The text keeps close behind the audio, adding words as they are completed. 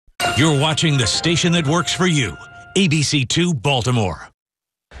You're watching the station that works for you, ABC2 Baltimore.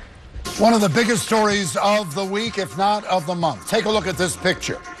 One of the biggest stories of the week, if not of the month. Take a look at this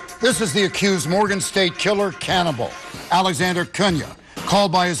picture. This is the accused Morgan State killer cannibal, Alexander Cunha,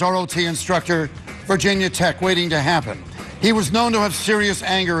 called by his ROT instructor, Virginia Tech, waiting to happen. He was known to have serious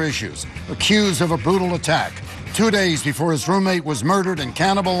anger issues, accused of a brutal attack. 2 days before his roommate was murdered and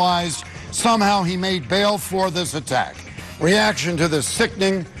cannibalized, somehow he made bail for this attack. Reaction to this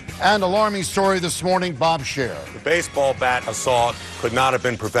sickening and alarming story this morning, Bob Sher. The baseball bat assault could not have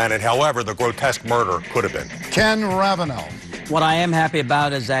been prevented. However, the grotesque murder could have been. Ken Ravenel. What I am happy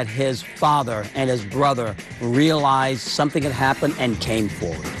about is that his father and his brother realized something had happened and came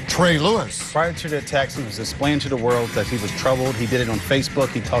forward. Trey Lewis. Prior to the attacks, he was explaining to the world that he was troubled. He did it on Facebook.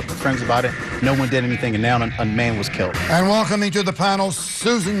 He talked to friends about it. No one did anything, and now a man was killed. And welcoming to the panel,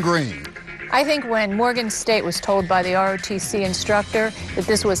 Susan Green. I think when Morgan State was told by the ROTC instructor that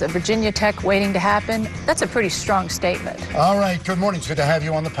this was a Virginia Tech waiting to happen, that's a pretty strong statement. All right, good morning. It's good to have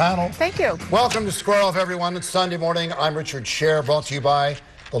you on the panel. Thank you. Welcome to SquareOff, everyone. It's Sunday morning. I'm Richard Sher, brought to you by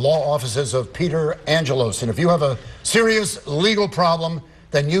the law offices of Peter Angelos. And if you have a serious legal problem,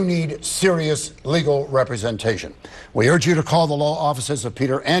 then you need serious legal representation. We urge you to call the law offices of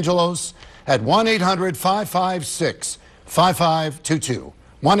Peter Angelos at 1-800-556-5522.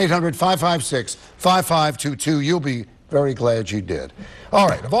 1-800-556-5522. You'll be very glad you did. All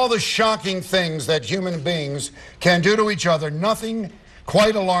right, of all the shocking things that human beings can do to each other, nothing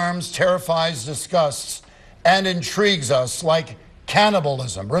quite alarms, terrifies, disgusts, and intrigues us like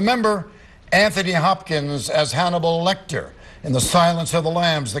cannibalism. Remember Anthony Hopkins as Hannibal Lecter in The Silence of the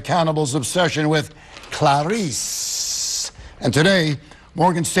Lambs, the cannibal's obsession with Clarice. And today,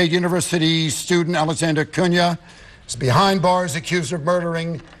 Morgan State University student Alexander Cunha is behind bars accused of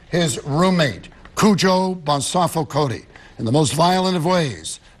murdering his roommate, Cujo Bonsafo Cody, in the most violent of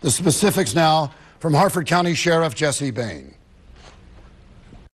ways. The specifics now from Harford County Sheriff Jesse Bain.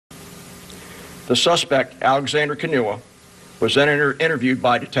 The suspect, Alexander Cunha, was then interviewed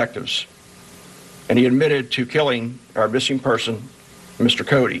by detectives, and he admitted to killing our missing person, Mr.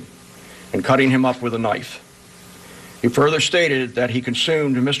 Cody, and cutting him up with a knife. He further stated that he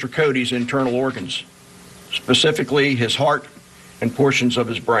consumed Mr. Cody's internal organs, specifically his heart and portions of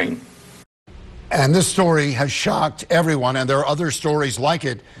his brain. And this story has shocked everyone, and there are other stories like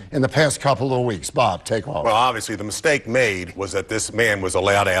it in the past couple of weeks. Bob, take off. Well, obviously, the mistake made was that this man was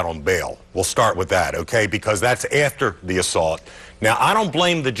allowed out on bail. We'll start with that, okay? Because that's after the assault. Now, I don't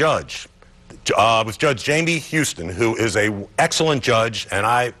blame the judge. It was Judge Jamie Houston, who is an excellent judge, and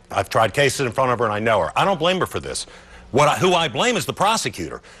I've tried cases in front of her, and I know her. I don't blame her for this. Who I blame is the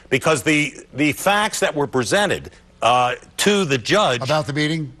prosecutor, because the facts that were presented to the judge about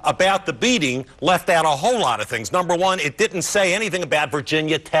the beating left out a whole lot of things. Number one, it didn't say anything about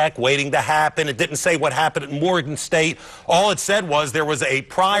Virginia Tech waiting to happen. It didn't say what happened at Morgan State. All it said was there was a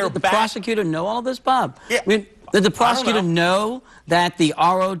prior. Did the prosecutor know all this, Bob? Yeah. I mean, did the prosecutor know that the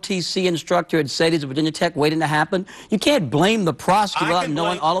ROTC instructor had said he's a Virginia Tech waiting to happen? You can't blame the prosecutor without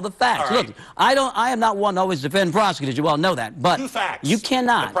knowing all of the facts. Right. Look, I am not one to always defend prosecutors. You well know that. But you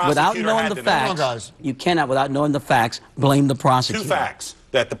cannot, without knowing the facts, you cannot, without knowing the facts, blame the prosecutor. Two facts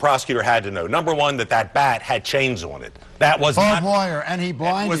that the prosecutor had to know. Number one, that bat had chains on it. That was barbed wire, and he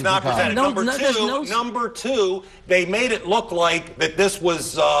blinded. Was not presented. Number two, they made it look like that this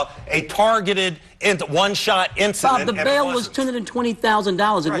was a targeted one-shot incident. Bob, the bail was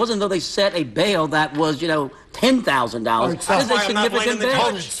 $220,000. It wasn't though they set a bail that was, $10,000. That is a significant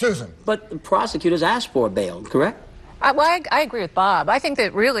bail. Susan. But the prosecutors asked for a bail, correct? I agree with Bob. I think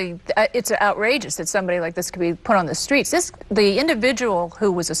that really it's outrageous that somebody like this could be put on the streets. The individual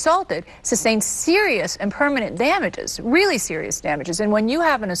who was assaulted sustained serious and permanent damages, really serious damages. And when you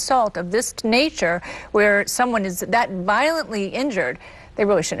have an assault of this nature where someone is that violently injured, they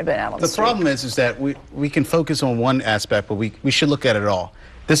really shouldn't have been out on the street. The problem is that we can focus on one aspect, but we should look at it all.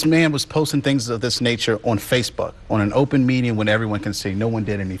 This man was posting things of this nature on Facebook, on an open medium when everyone can see. No one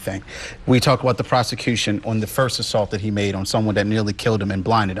did anything. We talk about the prosecution on the first assault that he made on someone that nearly killed him and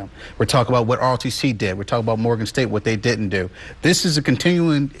blinded him. We're talking about what ROTC did. We're talking about Morgan State, what they didn't do. This is a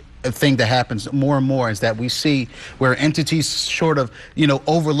continuing thing that happens more and more, is that we see where entities sort of,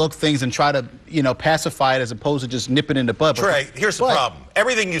 overlook things and try to, pacify it as opposed to just nip it in the bud. Trey, here's the problem.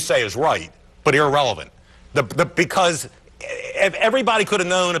 Everything you say is right, but irrelevant. Because if everybody could have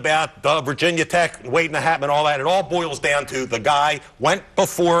known about the Virginia Tech waiting to happen and all that, it all boils down to the guy went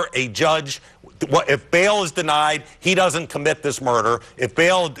before a judge. If bail is denied, he doesn't commit this murder. If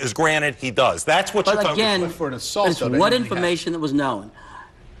bail is granted, he does. That's what you're focusing on. But again, what information that was known.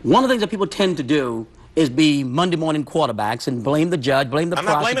 One of the things that people tend to do is be Monday morning quarterbacks and blame the judge, blame the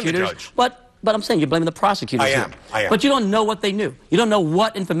prosecutors. I'm not blaming the judge. But I'm saying you're blaming the prosecutors. I am. But you don't know what they knew. You don't know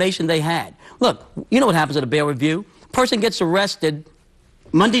what information they had. Look, you know what happens at a bail review? Person gets arrested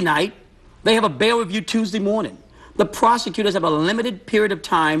Monday night. They have a bail review Tuesday morning. The prosecutors have a limited period of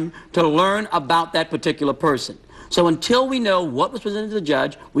time to learn about that particular person. So until we know what was presented to the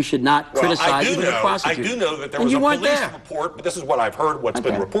judge, we should not criticize even the prosecutor. I do know that there was a police report, but this is what I've heard, what's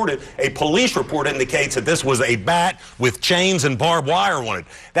been reported. A police report indicates that this was a bat with chains and barbed wire on it.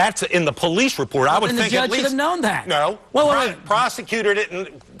 That's in the police report. I would think the judge at least should have known that. No. Prosecutor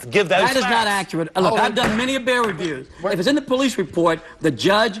didn't give those That is not accurate. Look, I've done many bail reviews. If it's in the police report, the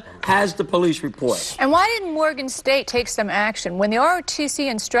judge has the police report. And why didn't Morgan State take some action when the ROTC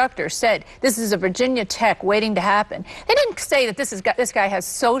instructor said this is a Virginia Tech waiting to happen? They didn't say that this guy has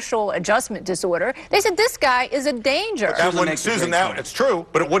social adjustment disorder. They said this guy is a danger. That wouldn't, Susan, it's true,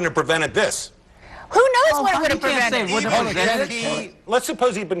 but it wouldn't have prevented this. Who knows what it would have prevented? Let's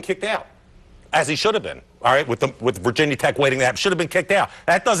suppose he'd been kicked out, as he should have been, all right, with Virginia Tech waiting to happen. Should have been kicked out.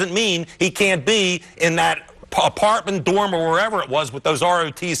 That doesn't mean he can't be in that apartment, dorm, or wherever it was with those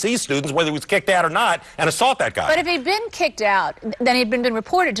ROTC students, whether he was kicked out or not, and assault that guy. But if he'd been kicked out, then he'd been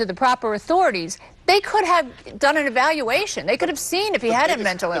reported to the proper authorities, they could have done an evaluation. They could have seen if he had a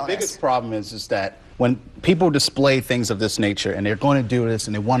mental illness. The biggest problem is that when people display things of this nature and they're going to do this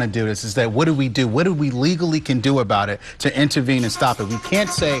and they want to do this, is that what do we do? What do we legally can do about it to intervene and stop it? We can't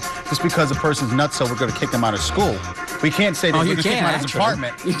say just because a person's nuts, so we're going to kick them out of school. We can't say that we're going to kick him out of his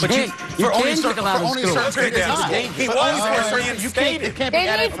apartment. You can't kick him out of school. He was reinstated.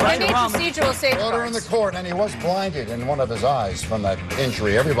 They need procedural safeguards. Order in the court, and he was blinded in one of his eyes from that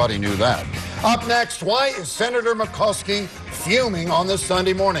injury. Everybody knew that. Up next, why is Senator Mikulski fuming on this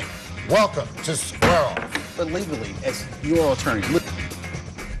Sunday morning? Welcome to Square Off. But legally, as your attorney.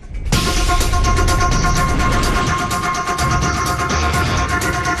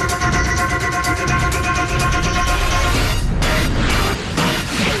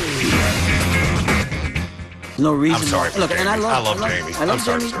 No reason. I'm sorry. Look, and I love Jamie. I love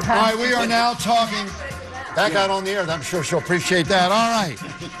Jamie. All right, we are now talking. That got on the air. I'm sure she'll appreciate that. All right.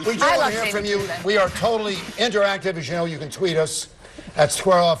 We do want to hear from you. We are totally interactive. As you know, you can tweet us at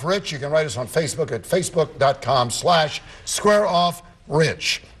SquareOffRich. You can write us on Facebook at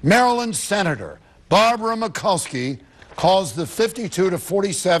facebook.com/SquareOffRich. Maryland Senator Barbara Mikulski calls the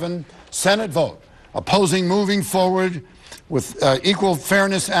 52-47 Senate vote opposing moving forward with Equal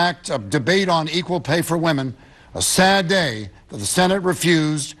Fairness Act, a debate on equal pay for women, a sad day that the Senate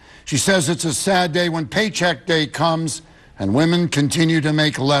refused. She says it's a sad day when paycheck day comes and women continue to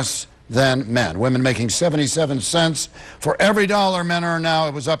make less than men. Women making 77 cents for every dollar men earn now.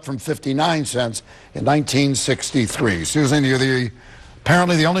 It was up from 59 cents in 1963. Susan, you're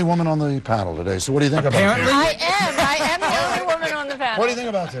apparently the only woman on the panel today. So what do you think about this? I am the only woman on the panel. What do you think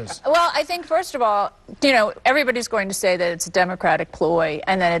about this? Well, I think, first of all, you know, everybody's going to say that it's a Democratic ploy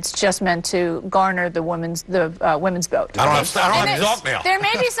and that it's just meant to garner the women's vote. I don't have to talk now. There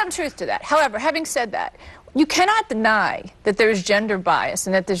may be some truth to that. However, having said that, you cannot deny that there's gender bias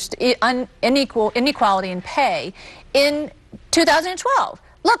and that there's inequality in pay in 2012.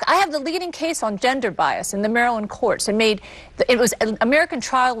 Look, I have the leading case on gender bias in the Maryland courts. It was American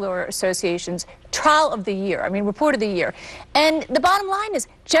Trial Lawyer Association's Trial of the Year, Report of the Year. And the bottom line is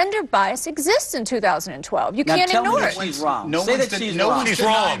gender bias exists in 2012. You can't ignore it. She's wrong. Say that she's wrong. She's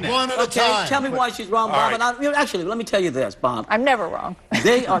wrong. One at a time. Tell me why she's wrong, Bob. Right. And actually, let me tell you this, Bob. I'm never wrong.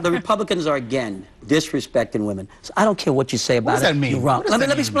 The Republicans are, again, disrespecting women. So I don't care what you say about it. What does that mean? You're wrong. Let me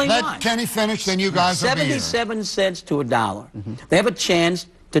explain why. Let Kenny finish, then you guys will be here. 77 cents to $1. They have a chance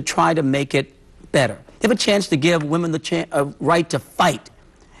to try to make it better. They have a chance to give women the right to fight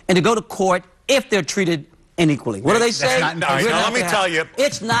and to go to court if they're treated unequally. What do they say? Let me tell you.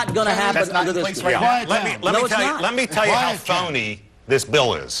 It's not going to happen under this. Let me tell you how phony this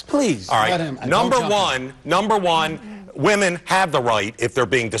bill is. Please. All right. Number one, women have the right, if they're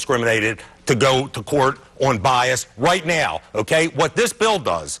being discriminated, to go to court on bias right now. Okay? What this bill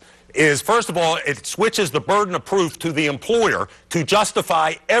does is, first of all, it switches the burden of proof to the employer to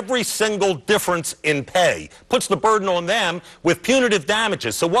justify every single difference in pay. Puts the burden on them with punitive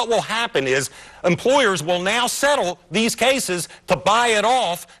damages. So what will happen is employers will now settle these cases to buy it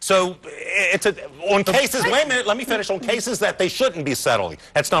off. So it's on cases, wait a minute, let me finish, on cases that they shouldn't be settling.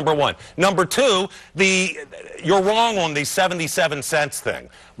 That's number one. Number two, you're wrong on the 77 cents thing.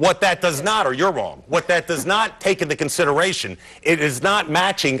 What that does not, or you're wrong, what that does not take into consideration, it is not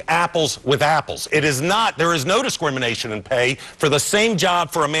matching apples with apples. It is not, there is no discrimination in pay for the same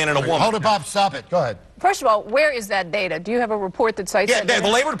job for a man and a woman. Hold it, Bob, stop it. Go ahead. First of all, where is that data? Do you have a report that cites that data? The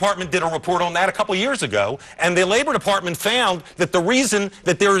Labor Department did a report on that a couple of years ago, and the Labor Department found that the reason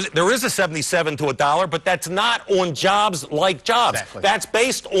that there is a 77 to $1, but that's not on jobs like jobs. Exactly. That's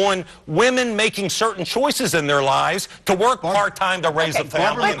based on women making certain choices in their lives to work part-time to raise a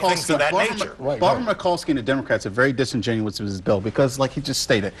family and things of that nature. Barbara Mikulski and the Democrats are very disingenuous with this bill because, like he just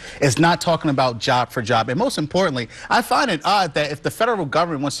stated, it's not talking about job for job. And most importantly, I find it odd that if the federal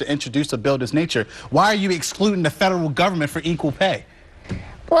government wants to introduce a bill of this nature, why are you excluding the federal government for equal pay?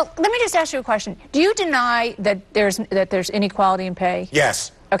 Well, let me just ask you a question. Do you deny that there's inequality in pay?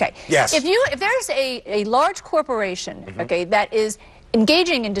 Yes. Okay. Yes. If there's a large corporation, okay, that is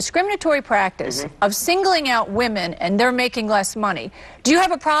engaging in discriminatory practice of singling out women and they're making less money, do you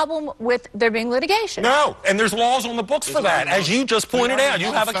have a problem with there being litigation? No, and there's laws on the books for that. As you just pointed out,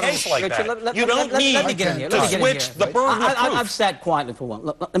 you have a case like that. You don't need to switch the burden of proof. I've sat quietly for one.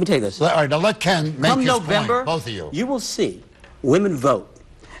 Let me tell you this. All right, now let Ken make his November, point, both of you. You will see women vote.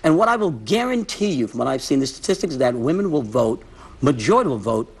 And what I will guarantee you from what I've seen, the statistics, is that women will vote, majority will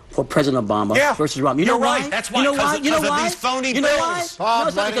vote, for President Obama versus Romney. You're right. That's why. Because of these phony bills. No,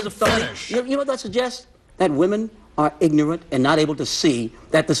 it's not because of phony. You know what that suggests? That women are ignorant and not able to see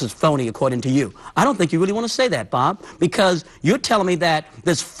that this is phony, according to you. I don't think you really want to say that, Bob, because you're telling me that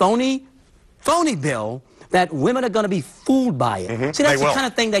this phony bill, that women are going to be fooled by it. See, that's the kind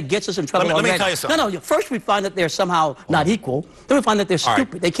of thing that gets us in trouble. Let me tell you something. No, first we find that they're somehow not equal. Then we find that they're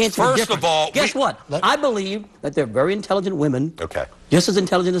stupid. Right. They can't see the difference. First of all, guess what? I believe that they're very intelligent women, okay, just as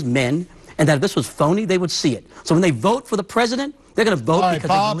intelligent as men, and that if this was phony, they would see it. So when they vote for the president, they're going to vote because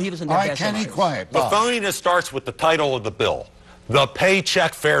they believe it's in their best interest. Kenny, quiet. The phoniness starts with the title of the bill. The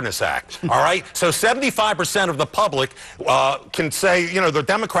Paycheck Fairness Act, all right? So 75% of the public can say, you know, the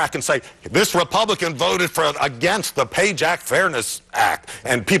Democrat can say, this Republican voted against the Paycheck Fairness Act.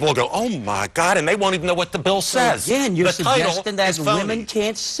 And people will go, oh, my God, and they won't even know what the bill says. Again, you're suggesting that women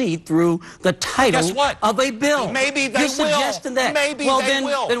can't see through the title of a bill. Maybe they will. You're suggesting that. Maybe they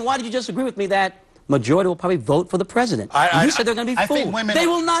will. Then why did you just agree with me that majority will probably vote for the president? You said they're going to be fooled. They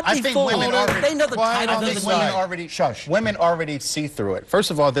will not be fooled. They know the title doesn't Women already see through it. First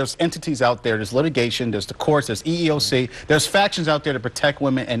of all, there's entities out there, there's litigation, there's the courts, there's EEOC, there's factions out there to protect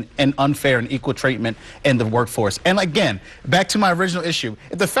women and unfair and equal treatment in the workforce. And again, back to my original issue,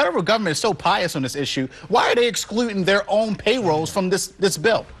 if the federal government is so pious on this issue, why are they excluding their own payrolls from this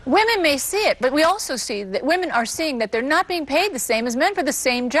bill? Women may see it, but we also see that women are seeing that they're not being paid the same as men for the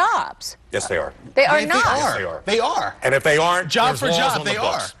same jobs. Yes, they are. They are not. Yes, they are. They are. And if they aren't, job for job, they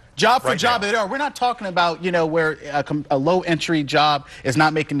are. Job for job, they are. We're not talking about, you know, where a low-entry job is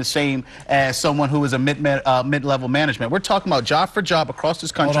not making the same as someone who is a mid-level management. We're talking about job for job across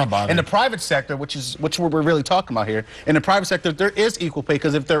this country. In the private sector, which we're really talking about here, in the private sector, there is equal pay,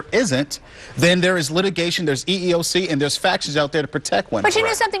 because if there isn't, then there is litigation, there's EEOC, and there's factions out there to protect women. But you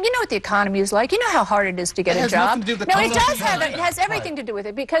know something? You know what the economy is like. You know how hard it is to get a job. No, it does have. It has everything to do with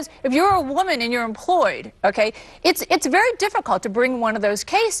it, because if you're a woman and you're employed, okay, it's very difficult to bring one of those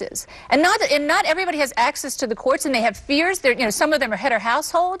cases. And not everybody has access to the courts, and they have fears. They're, you know, some of them are head of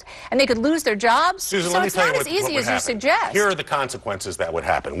household, and they could lose their jobs. Susan, so it's not as easy as you suggest. Here are the consequences that would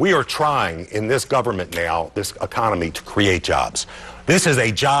happen. We are trying in this government now, this economy, to create jobs. This is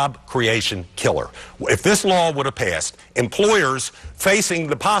a job creation killer. If this law would have passed, employers facing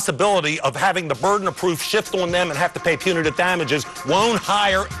the possibility of having the burden of proof shift on them and have to pay punitive damages won't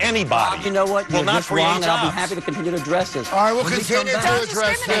hire anybody. You know what? You're not wrong, and I'll be happy to continue to address this. All right, we'll continue to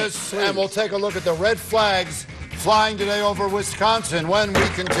address this, and we'll take a look at the red flags flying today over Wisconsin when we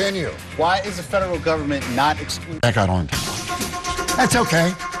continue. Why is the federal government not excluding? That's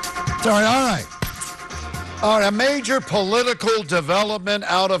okay. It's all right. All right, a major political development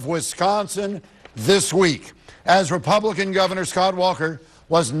out of Wisconsin this week, as Republican Governor Scott Walker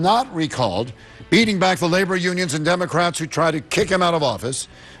was not recalled, beating back the labor unions and Democrats who tried to kick him out of office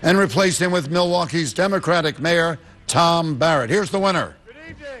and replace him with Milwaukee's Democratic Mayor Tom Barrett. Here's the winner. Good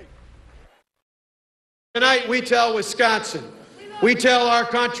evening. Tonight we tell Wisconsin, we tell our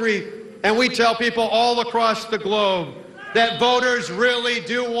country, and we tell people all across the globe that voters really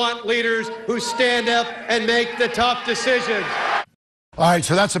do want leaders who stand up and make the tough decisions. All right,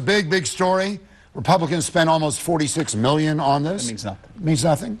 so that's a big, big story. Republicans spent almost $46 million on this. It means nothing. It means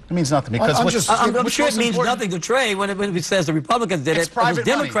nothing? It means nothing, because I'm sure it means nothing to Trey when it says the Republicans did it. If it was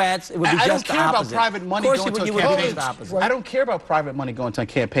Democrats, it would be just the opposite. I don't care about private money going to a campaign. I don't care about private money going to a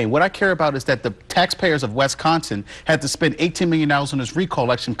campaign. What I care about is that the taxpayers of Wisconsin had to spend $18 million on this recall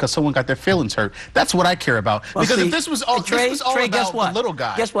election because someone got their feelings hurt. That's what I care about. Well, because see, if this was all about the little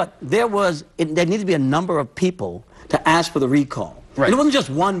guy. Guess what? There needed to be a number of people to ask for the recall. Right. And it wasn't just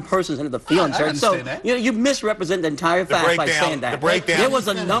one person into the field. I understand that. You know, you misrepresent the entire fact by saying that. There was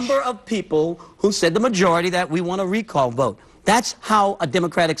a number of people who said, the majority, that we want a recall vote. That's how a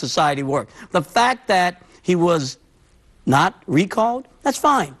democratic society works. The fact that he was not recalled, that's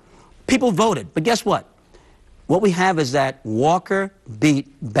fine. People voted. But guess what? What we have is that Walker beat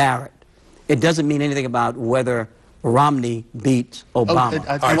Barrett. It doesn't mean anything about whether Romney beat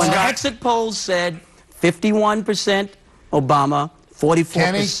Obama. When the exit polls said 51% Obama,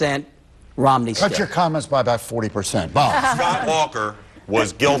 44% Romney. Cut your comments by about 40%. Bob. Scott Walker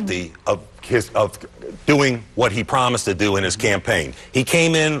was guilty of doing what he promised to do in his campaign. He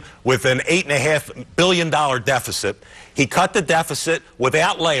came in with an $8.5 billion deficit. He cut the deficit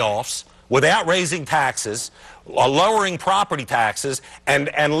without layoffs, without raising taxes, lowering property taxes,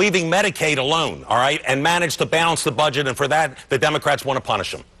 and leaving Medicaid alone, all right, and managed to balance the budget, and for that, the Democrats want to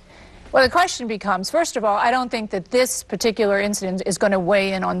punish him. Well, the question becomes, first of all, I don't think that this particular incident is going to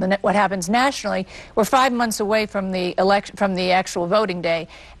weigh in on what happens nationally. We're 5 months away from the election, from the actual voting day,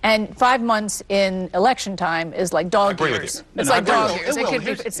 and 5 months in election time is like dog years. It's like dog years.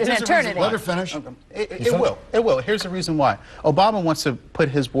 It's an eternity. Let her finish. It will. It will. Here's the reason why. Obama wants to put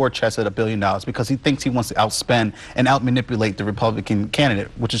his war chest at $1 billion because he thinks he wants to outspend and outmanipulate the Republican candidate,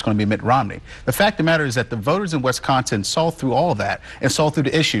 which is going to be Mitt Romney. The fact of the matter is that the voters in Wisconsin saw through all of that and saw through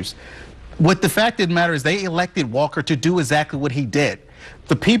the issues. What the fact of the matter is they elected Walker to do exactly what he did.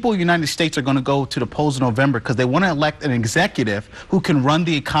 The people of the United States are going to go to the polls in November because they want to elect an executive who can run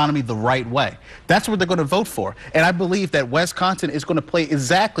the economy the right way. That's what they're going to vote for. And I believe that Wisconsin is going to play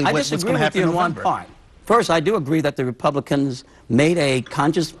exactly what's going to happen in November. I disagree with you in one part. First, I do agree that the Republicans made a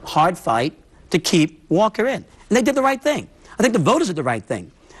conscious, hard fight to keep Walker in. And they did the right thing. I think the voters did the right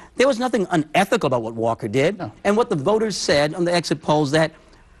thing. There was nothing unethical about what Walker did. No. And what the voters said on the exit polls, that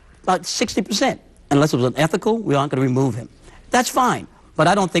about 60%, unless it was unethical, we aren't going to remove him. That's fine. But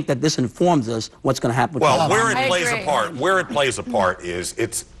I don't think that this informs us what's going to happen with Obama. Where it plays a part is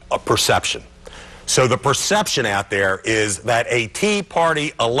it's a perception. So the perception out there is that a Tea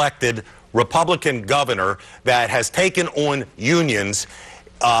Party elected Republican governor that has taken on unions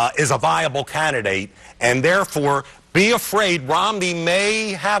is a viable candidate, and therefore be afraid Romney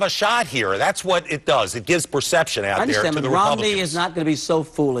may have a shot here. That's what it does. It gives perception out there to the Republicans. Romney is not going to be so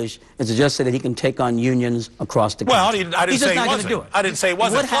foolish as to just say that he can take on unions across the country. Well, I didn't say he wasn't. I didn't say he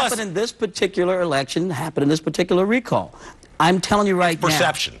wasn't. What happened in this particular election happened in this particular recall. I'm telling you right now.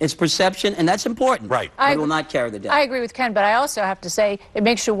 Perception. It's perception, and that's important. Right. But it will not carry the day. I agree with Ken, but I also have to say it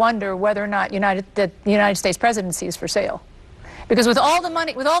makes you wonder whether or not the United States presidency is for sale. Because with all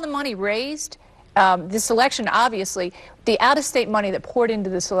the money raised, this election, obviously, the out-of-state money that poured into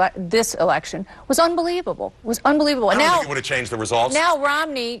this election was unbelievable. I don't think it would have changed the results. Now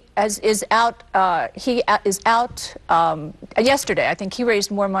Romney is out. He is out yesterday. I think he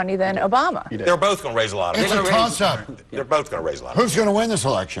raised more money than Obama. They're both going to raise a lot of money. It's a toss-up. They're both going to raise a lot of money. Who's going to win this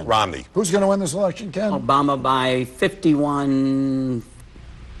election? Romney. Who's going to win this election, Ken? Obama by 51...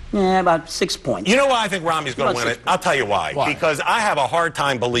 Yeah, about 6 points. You know why I think Romney's going to win it? I'll tell you why. Because I have a hard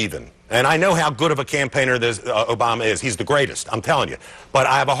time believing, and I know how good of a campaigner Obama is. He's the greatest, I'm telling you. But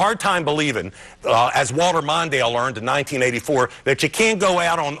I have a hard time believing, as Walter Mondale learned in 1984, that you can't go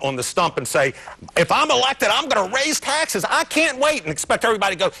out on the stump and say, if I'm elected, I'm going to raise taxes. I can't wait and expect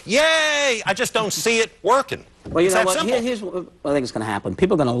everybody to go, yay! I just don't see it working. Well, you know what? Here's what I think is going to happen.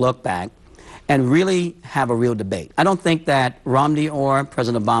 People are going to look back and really have a real debate. I don't think that Romney or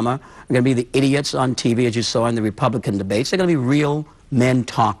President Obama are going to be the idiots on TV, as you saw in the Republican debates. They're going to be real men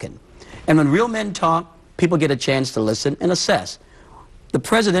talking. And when real men talk, people get a chance to listen and assess. The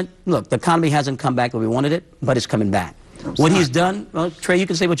president, look, the economy hasn't come back the way we wanted it, but it's coming back. What he's done, well, Trey, you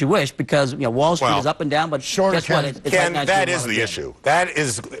can say what you wish, because Wall Street is up and down, but guess what? It's Ken, that is the issue. That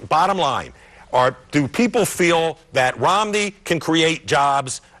is, bottom line, do people feel that Romney can create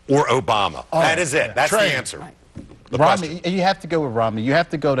jobs or Obama? That is it. That's the answer. Right. Romney, you have to go with Romney. You have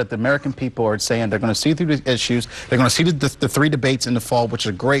to go that the American people are saying they're going to see through the issues. They're going to see the three debates in the fall, which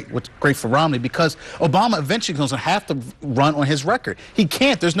is great for Romney, because Obama eventually is going to have to run on his record. He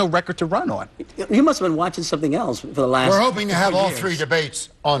can't. There's no record to run on. You must have been watching something else for the last. We're hoping to have all three debates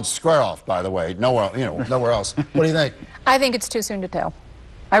on SquareOff, by the way. Nowhere else. What do you think? I think it's too soon to tell.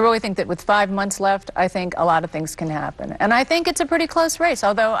 I really think that with 5 months left, I think a lot of things can happen. And I think it's a pretty close race,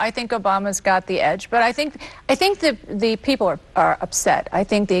 although I think Obama's got the edge. But I think the people are upset. I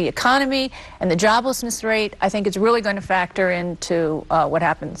think the economy and the joblessness rate, I think it's really going to factor into what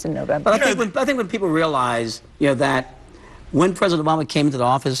happens in November. But I think when people realize, that when President Obama came into the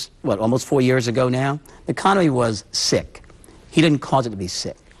office, almost 4 years ago now, the economy was sick. He didn't cause it to be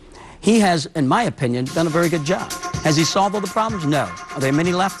sick. He has, in my opinion, done a very good job. Has he solved all the problems? No. Are there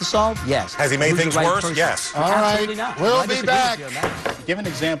many left to solve? Yes. Has he made Who's the things right worse? person? Yes. All Absolutely right. not. We'll I be disagree back. with you on that. Give an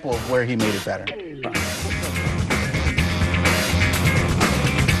example of where he made it better.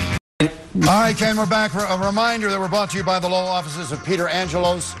 All right, Ken, we're back. A reminder that we're brought to you by the law offices of Peter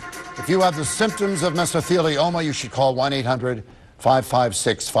Angelos. If you have the symptoms of mesothelioma, you should call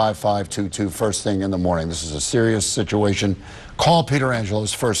 1-800-556-5522 first thing in the morning. This is a serious situation. Call Peter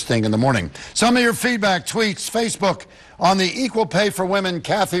Angelos first thing in the morning. Some of your feedback, tweets, Facebook. On the Equal Pay for Women,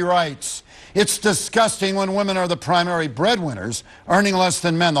 Kathy writes, it's disgusting when women are the primary breadwinners, earning less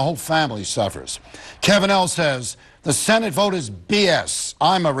than men. The whole family suffers. Kevin L. says, the Senate vote is BS.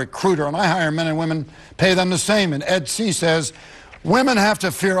 I'm a recruiter, and I hire men and women, pay them the same. And Ed C. says, women have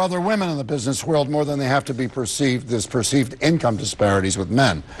to fear other women in the business world more than they have to be perceived income disparities with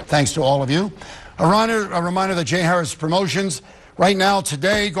men. Thanks to all of you. A reminder that J. Harris Promotions, right now,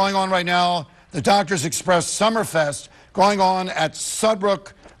 today, going on right now, the Doctors Express Summerfest, going on at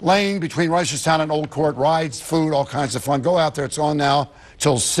Sudbrook Lane between Reisterstown and Old Court. Rides, food, all kinds of fun. Go out there. It's on now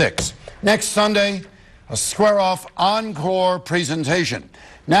till 6. Next Sunday, a SquareOff encore presentation.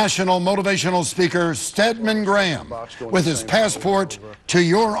 National motivational speaker Stedman Graham with his passport to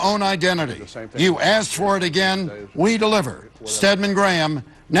your own identity. You asked for it again, we deliver. Stedman Graham,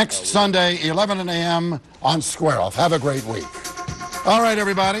 next Sunday, 11 a.m. on SquareOff. Have a great week. All right,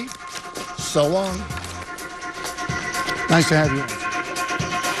 everybody. So long. Nice to have you.